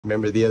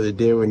Remember the other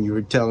day when you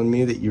were telling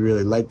me that you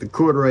really liked the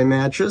CordaRoy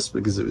mattress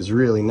because it was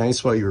really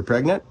nice while you were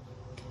pregnant?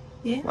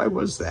 Yeah. Why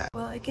was that?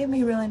 Well, it gave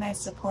me really nice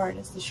support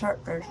is the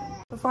short version.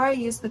 Before I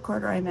used the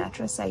CordaRoy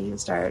mattress, I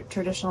used our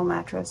traditional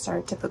mattress,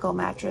 our typical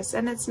mattress,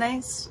 and it's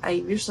nice. I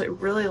usually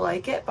really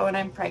like it, but when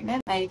I'm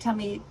pregnant, my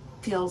tummy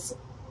feels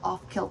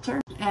off kilter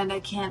and I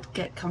can't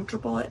get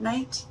comfortable at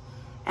night.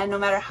 And no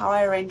matter how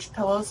I arranged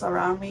pillows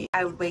around me,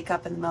 I would wake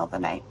up in the middle of the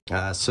night.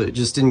 So it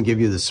just didn't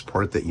give you the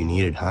support that you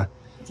needed, huh?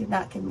 It did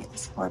not give me the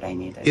support I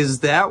needed.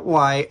 Is that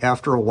why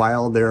after a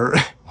while there,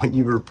 when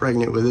you were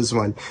pregnant with this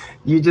one,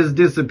 you just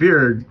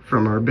disappeared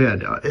from our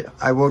bed?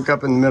 I woke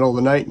up in the middle of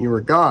the night and you were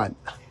gone.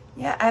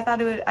 Yeah, I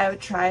thought I would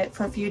try it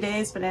for a few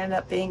days, but it ended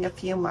up being a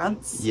few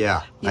months.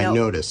 Yeah, I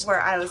noticed. Where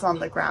I was on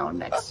the ground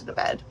next to the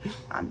bed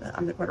on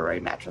the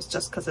CordaRoy mattress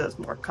just because it was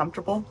more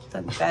comfortable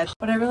than the bed.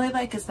 What I really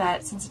like is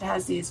that since it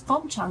has these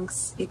foam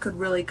chunks, it could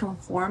really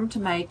conform to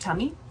my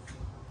tummy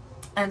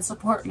and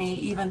support me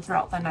even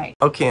throughout the night.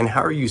 Okay, and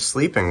how are you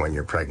sleeping when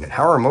you're pregnant?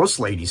 How are most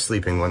ladies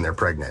sleeping when they're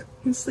pregnant?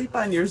 You sleep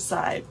on your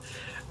side.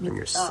 On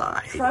your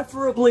side.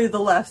 Preferably the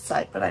left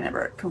side, but I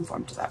never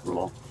conform to that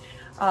rule.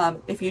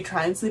 If you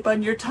try and sleep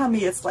on your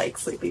tummy, it's like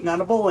sleeping on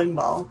a bowling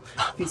ball.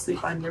 If you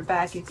sleep on your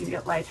back, you can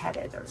get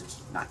lightheaded or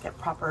not get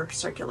proper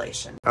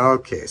circulation.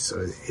 Okay,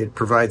 so it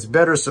provides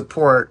better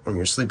support when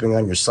you're sleeping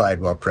on your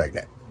side while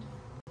pregnant.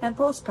 And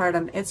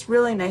postpartum, it's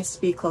really nice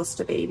to be close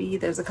to baby.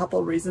 There's a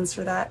couple reasons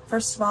for that.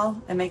 First of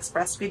all, it makes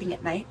breastfeeding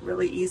at night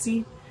really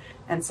easy.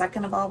 And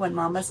second of all, when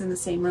mama's in the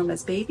same room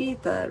as baby,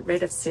 the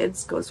rate of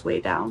SIDS goes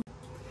way down.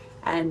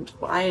 And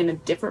I in a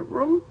different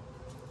room,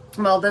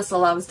 well, this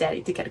allows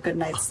daddy to get a good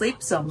night's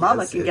sleep so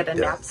mama can get a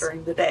nap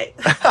during the day.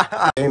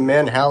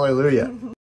 Amen, hallelujah.